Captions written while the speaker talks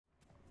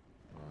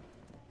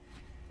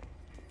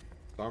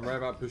Don't worry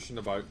about pushing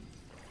the boat.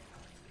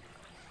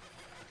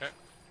 Okay.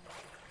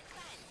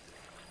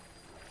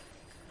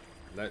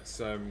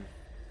 Let's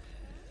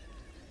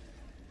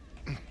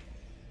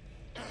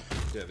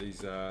get these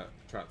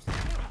traps.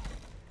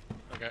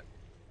 Okay.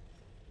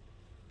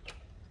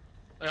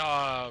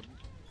 On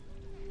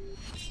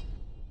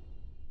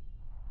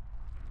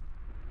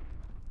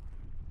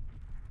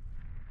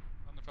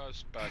the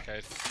first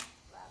barricade.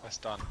 That's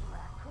done.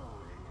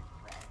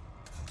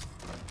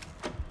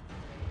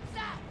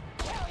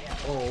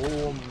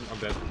 Oh, I'm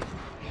dead.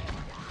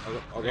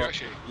 I got,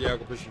 actually? yeah, I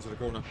got pushed into the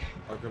corner.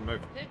 I couldn't move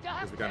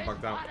because we're getting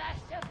bugged out.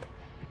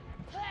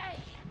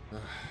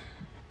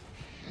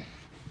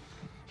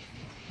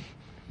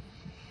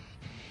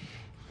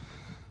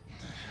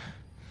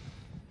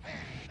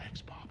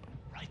 Thanks, Bob.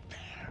 Right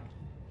there.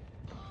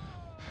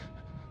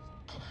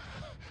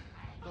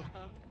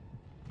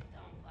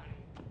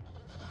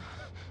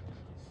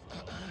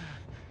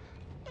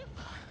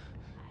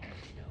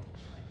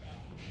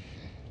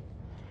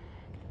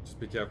 Just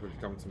be careful if you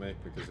come to me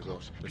because I've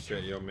got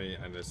machete on me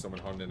and there's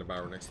someone holding in a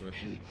barrel next to me.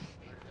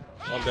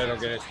 I'm dead, I'm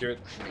getting executed.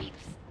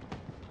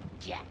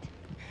 Jet.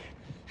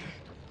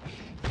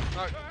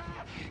 No.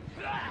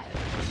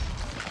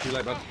 Too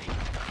late, bud.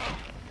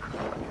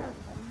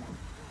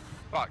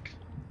 Fuck.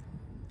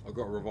 I've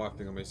got a revive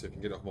thing on me so if you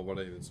can get it off my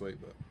body then sweet,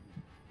 but...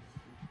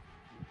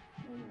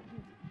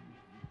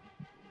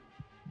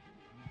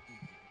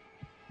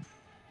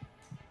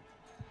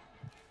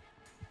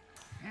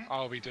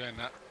 I'll be doing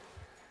that.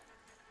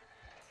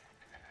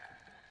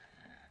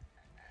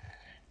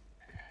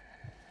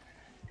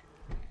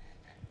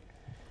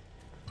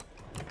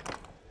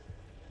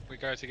 We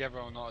go together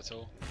or not at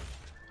all?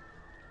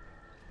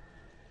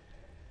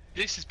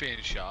 This is being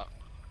shot.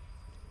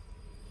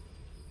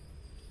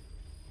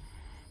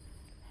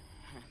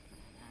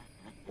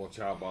 Watch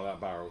out by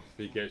that barrel. If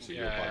he gets you,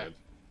 you're fired.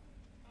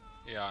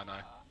 Yeah, I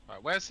know.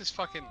 Right, where's this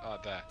fucking... Oh,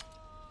 there.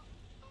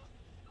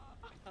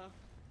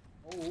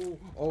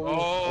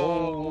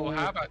 Oh,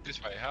 how about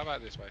this way? How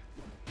about this way?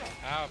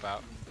 How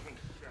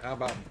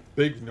about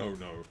big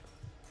no-no?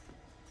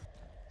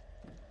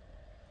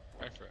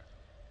 go for it.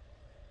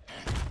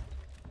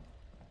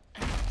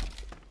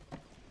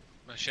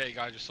 Machete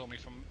guy just saw me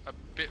from a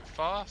bit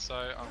far, so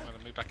I'm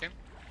gonna move back in.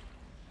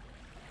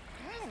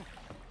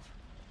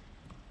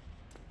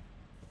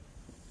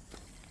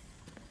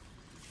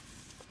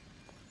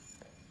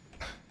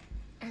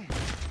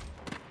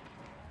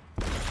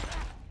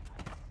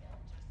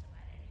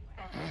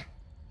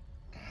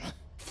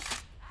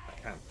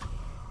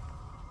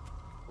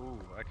 Ooh,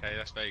 okay,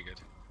 that's very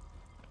good.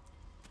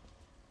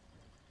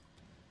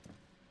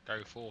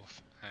 Go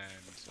forth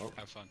and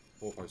have fun.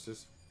 4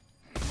 posters.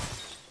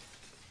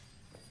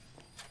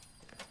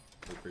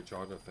 Free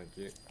charger, thank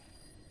you.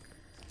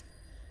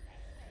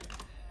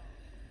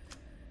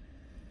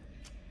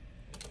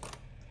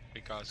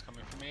 Big guy's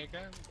coming for me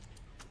again.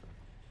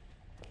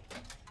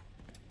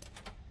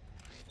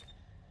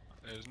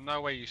 There's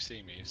no way you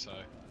see me, so...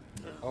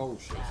 Oh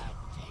shit.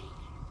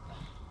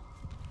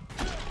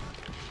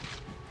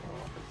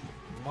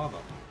 Mother.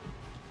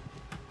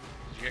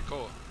 Did you get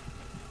caught?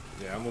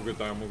 Yeah, I'm all good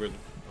though, I'm all good.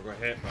 I got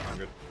hit, but I'm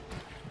good.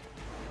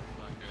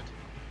 Not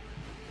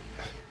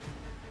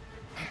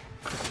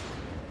good.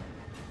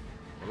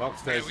 Well,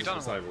 upstairs Yeah, we is done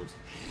it. disabled.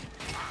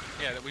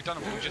 Yeah, we've done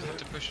it, we just have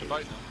to push the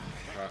boat now.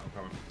 Alright, I'm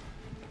coming.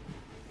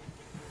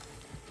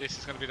 This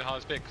is going to be the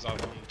hardest bit because I'm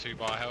on 2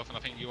 bar health and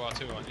I think you are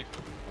too, aren't you?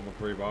 I'm on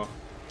 3 bar.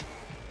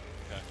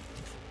 Okay.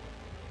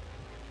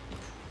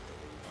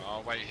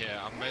 I'll wait here,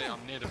 I'm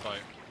near the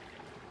boat.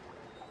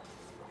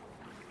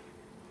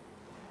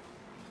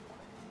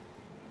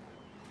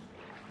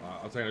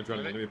 I'll take an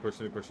adrenaline. Let me push,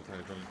 I'll take an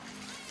adrenaline.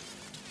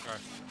 Go.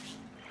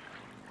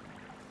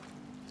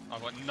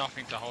 I've got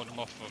nothing to hold them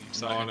off from,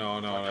 so...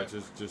 No,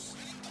 just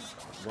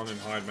run and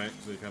hide, mate,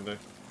 so you can do.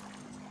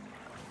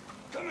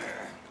 Come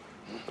here.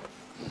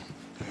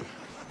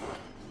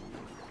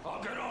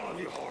 I'll get all of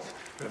you, horse,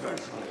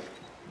 eventually.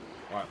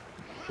 Right,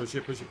 push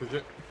it.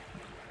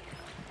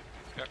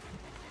 Yep.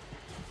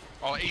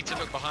 Oh, E to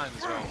look behind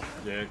as well.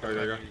 Yeah,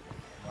 go.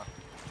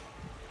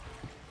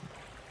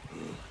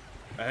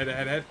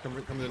 Ahead. Come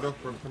in the door.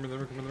 Come in the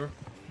door.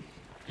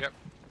 Yep.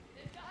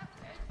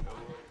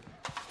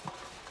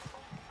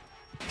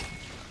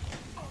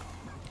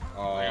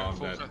 Oh, I'm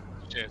dead.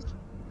 Cheers.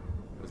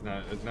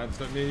 There's an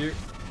stuck near you.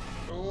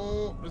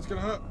 Oh, it's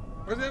gonna hurt.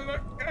 Where's the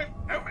other guy?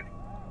 Help me!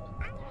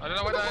 I don't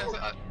know where that is.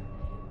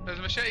 There's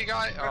a machete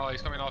guy. Oh,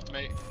 he's coming after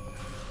me.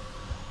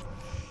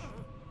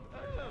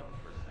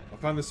 I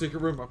found the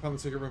secret room.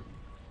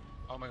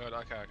 Oh my god,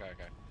 okay.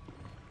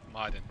 I'm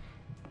hiding.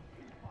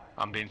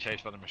 I'm being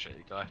chased by the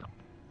machete guy.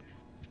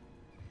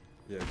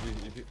 Yeah,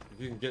 if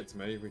you can get to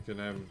me, we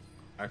can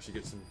actually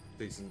get some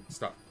decent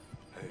stuff.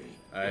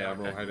 Hey, I'm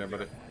all hiding,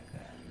 buddy.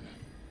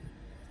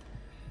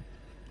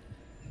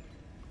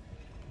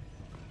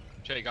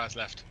 Machete guy's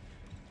left.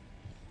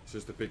 It's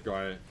just the big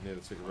guy near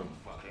the secret room.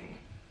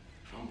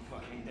 Some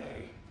fucking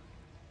day.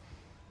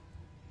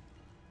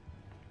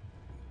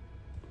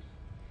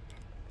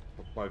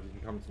 Both, you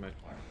can come to me.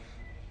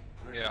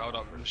 Yeah, hold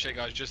up. The shit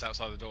guy's just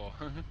outside the door.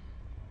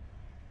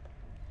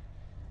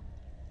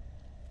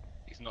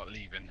 He's not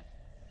leaving.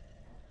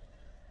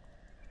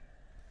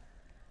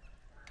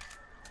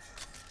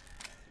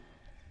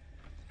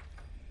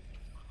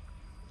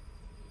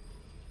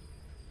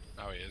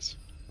 Oh, he is.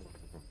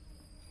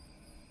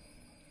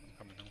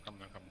 I'm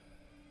coming.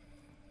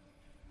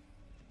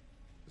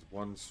 There's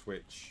one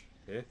switch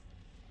here.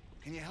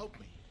 Can you help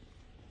me?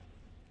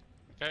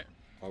 Okay.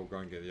 I'll go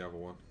and get the other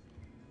one.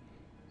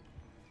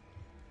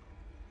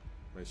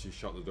 Make sure you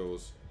shut the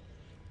doors.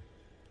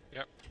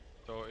 Yep.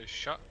 Door is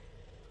shut.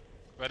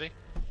 Ready?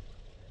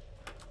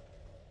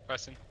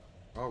 Pressing.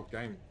 Oh,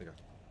 game. There you go.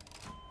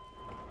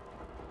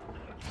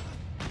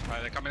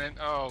 Right, they're coming in.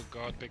 Oh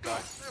god, big guy.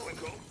 There we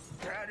go.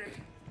 Daddy.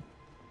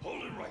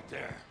 Hold it right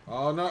there.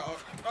 Oh no!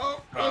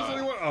 There's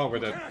only one. Oh, we're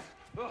dead.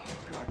 Oh,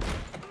 God.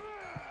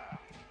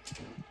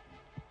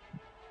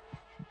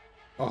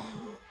 Oh,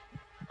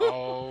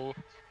 Oh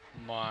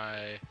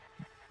my.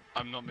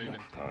 I'm not moving.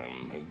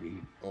 Time,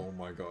 maybe. oh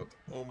my god!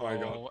 Oh my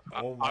god!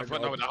 I- Oh my I've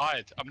got nowhere god! to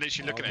hide. I'm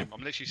literally looking at him.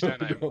 I'm literally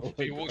staring at him. Oh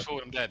If he my walks God.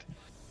 forward, I'm dead.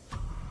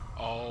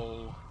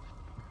 Oh.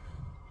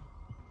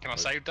 Can I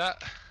save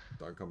that?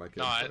 Don't come back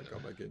in! No, Don't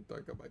come back in!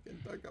 Don't come back in!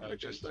 Don't come No, back in!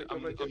 just, Don't I'm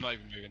come back not in!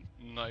 even moving.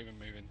 I'm not even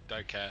moving.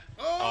 Don't care.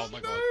 Oh, my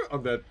no! god.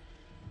 I'm dead.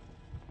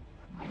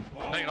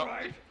 No, you're not.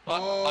 Alright.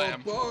 I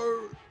am.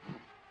 No!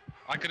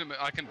 I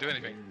couldn't do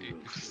anything.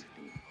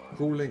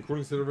 Crawling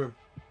to the room.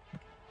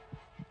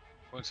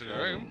 Go into the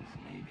room.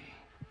 Maybe.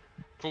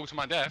 Crawl to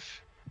my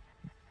death.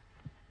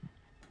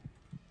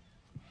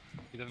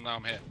 He doesn't know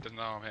I'm here. Doesn't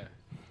know I'm here.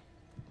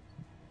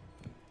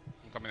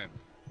 I'm coming in.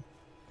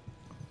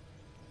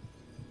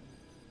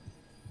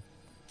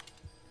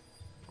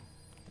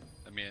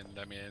 Let me in.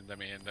 Let me in. Let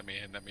me in. Let me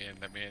in. Let me in.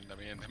 Let me in. Let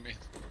me in. Let me in.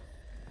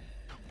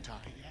 Don't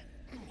die yet.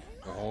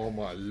 Oh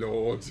my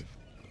lord!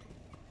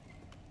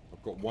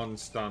 I've got one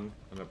stun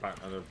and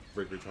a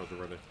rig recharge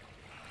already.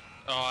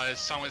 Oh,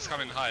 someone's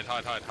coming. Hide.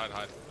 Hide. Hide. Hide.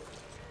 Hide.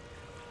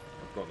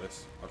 I've got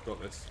this. I've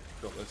got this.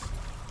 I've got this.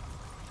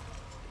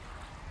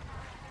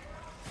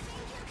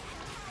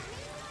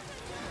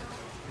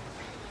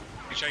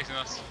 He's chasing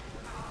us.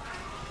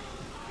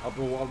 Up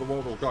the wall,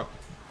 go.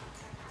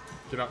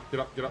 Get up, get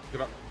up, get up,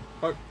 get up.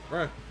 Oh,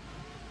 where?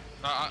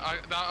 No,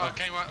 I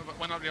came right,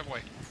 went up the other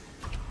way.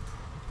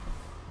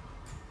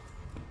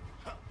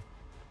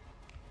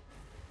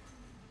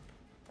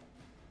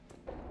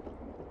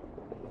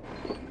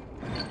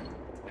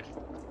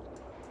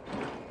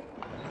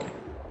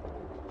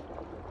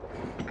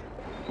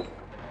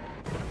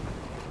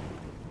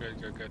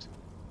 Good.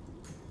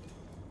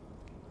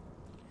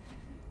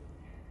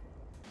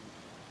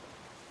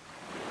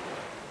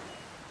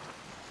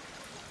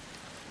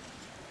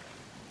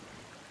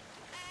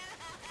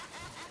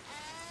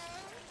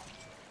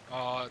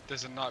 Oh,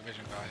 there's a night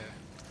vision guy here.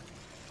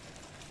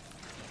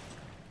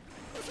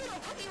 If you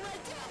don't put me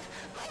right down,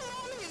 my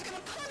mommy is gonna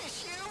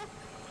punish you!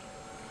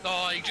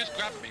 Oh, he just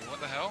grabbed me. What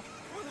the hell?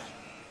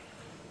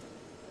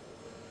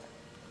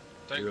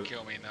 Don't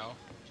kill me now.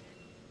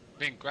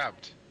 Being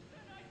grabbed.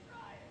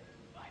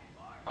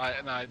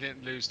 No, I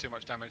didn't lose too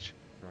much damage.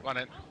 Right. Run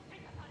in.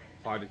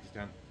 Hide if you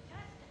can.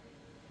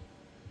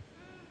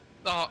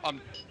 Oh,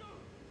 I'm.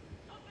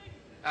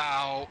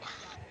 Ow.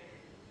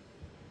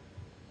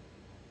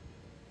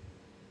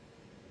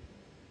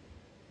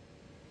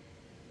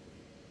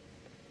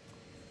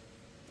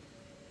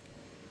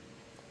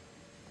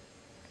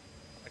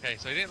 Okay,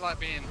 so he didn't like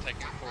being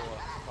taken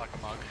for like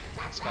a mug.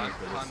 That's fine.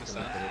 I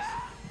understand.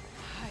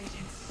 Hide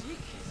and seek,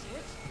 is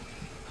it?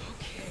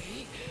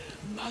 Okay,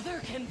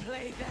 Mother can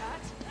play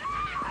that.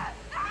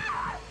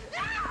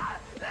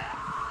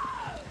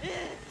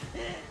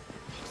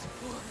 Those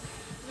poor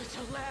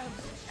little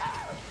lambs.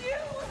 You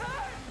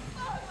hurt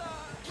Mother!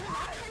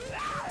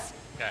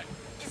 Okay,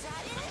 Is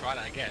that let's it? try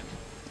that again.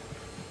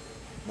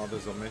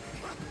 Mother's on me.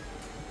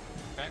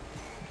 Okay.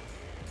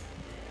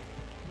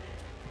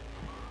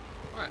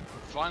 Right,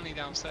 finally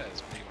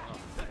downstairs, believe it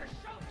or not.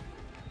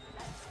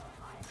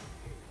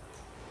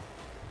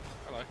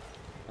 Hello.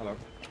 Hello.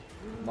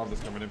 Mother's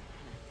coming in.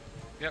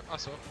 Yep, I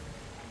saw.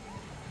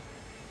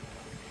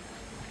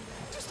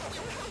 Just thought we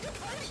were having a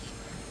party!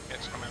 Yeah,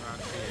 it's coming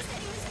around here.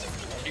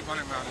 Keep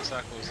running around in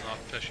circles and I'll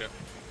push it.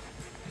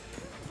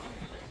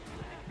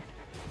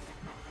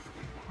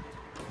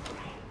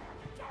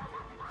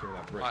 Give me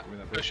that brick. Right, Give me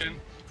that brick. push in.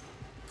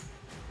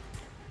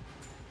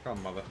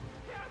 Come, mother.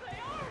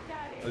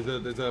 There's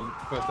a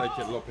first aid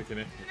kit lockpick in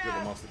it. You've got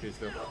the master key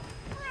still.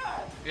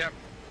 Yep.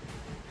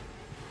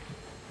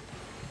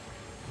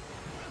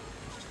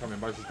 She's coming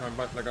back. She's coming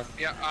back. Let go.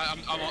 Yeah,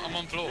 I'm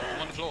on floor.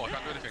 I'm on the floor. I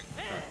can't do anything.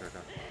 Okay.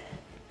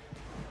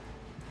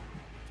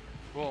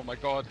 Oh my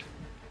god.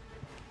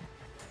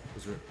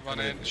 Run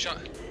in. Shut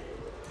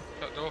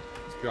the door.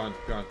 It's behind.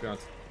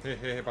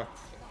 Here, back.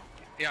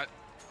 Yeah.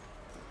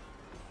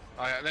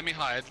 Alright, let me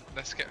hide.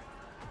 Let's get.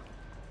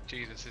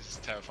 Jesus, this is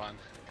terrifying.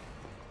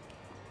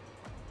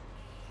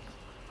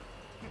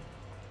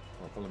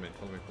 Oh, follow me,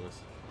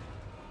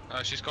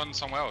 Fillis. She's gone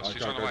somewhere else.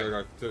 She's Go, run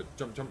away. go.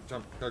 Jump.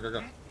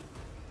 Go.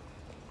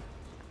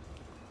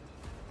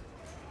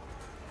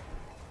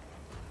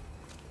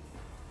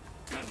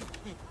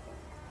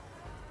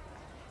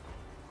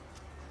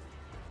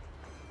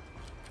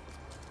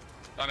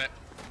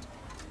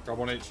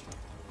 one each.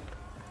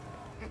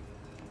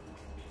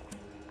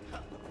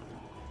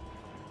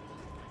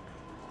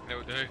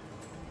 It'll do.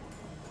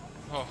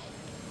 Oh.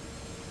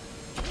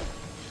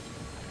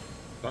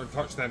 Don't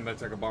touch them, they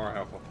take a bar of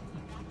health off.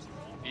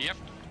 Yep.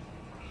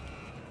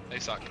 They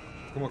suck.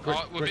 Come on, quick,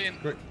 Oh, we're quick, being-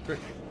 quick, quick.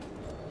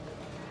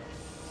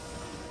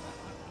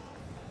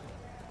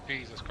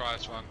 Jesus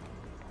Christ, man.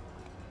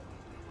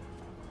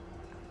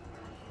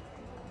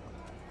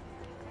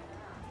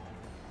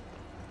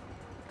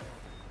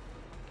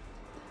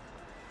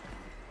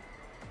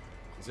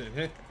 Is it in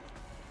here?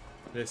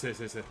 Yes, yes,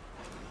 yes, yes.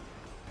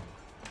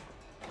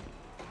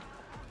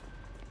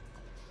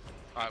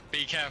 Alright,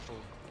 be careful.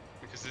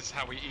 Because this is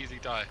how we easily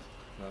die.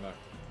 No, no.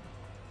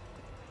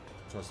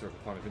 Try to see if I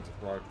can find anything to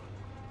throw.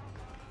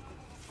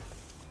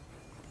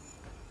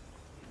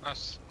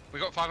 Nice. We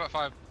got 5 out of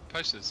 5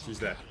 posters. She's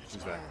there.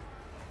 She's there.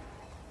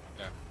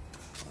 Yeah.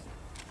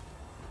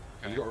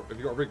 Have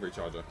you got a rig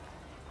recharger?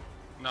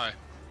 No. I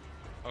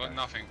got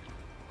nothing.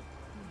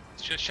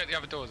 Just check the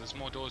other doors. There's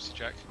more doors to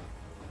check.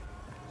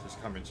 She's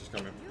coming. She's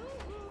coming.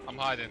 I'm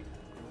hiding.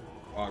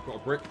 Alright, I've got a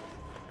brick.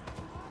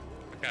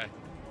 Okay.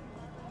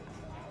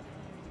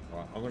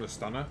 Alright, I'm gonna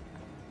stun her.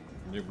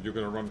 And you're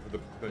gonna run for the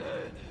thing.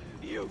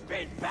 You've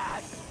been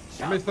bad.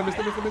 I missed, I missed,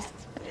 I missed, I missed.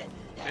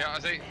 Yeah, I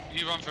see.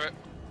 You run for it.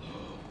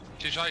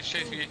 She's trying to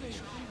chase you.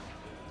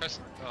 Press.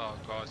 Oh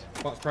god.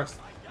 Butt's pressed.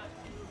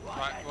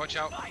 Right, watch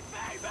out.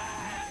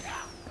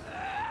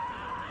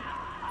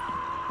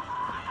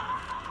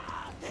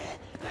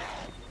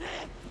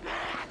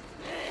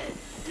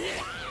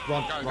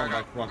 Run, Go, run, go,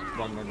 back, run,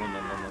 run, run, run, run,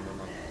 run, run,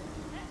 run.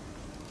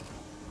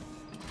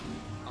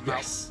 I'm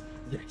Yes!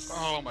 Yes! out.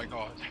 Oh my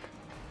god.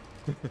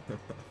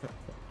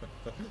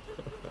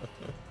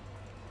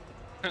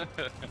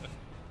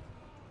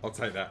 I'll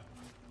take that.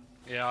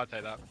 Yeah, I'll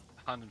take that.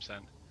 100%.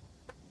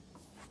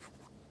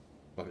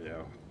 Bloody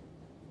hell.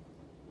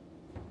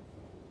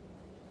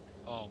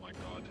 Oh my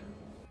god.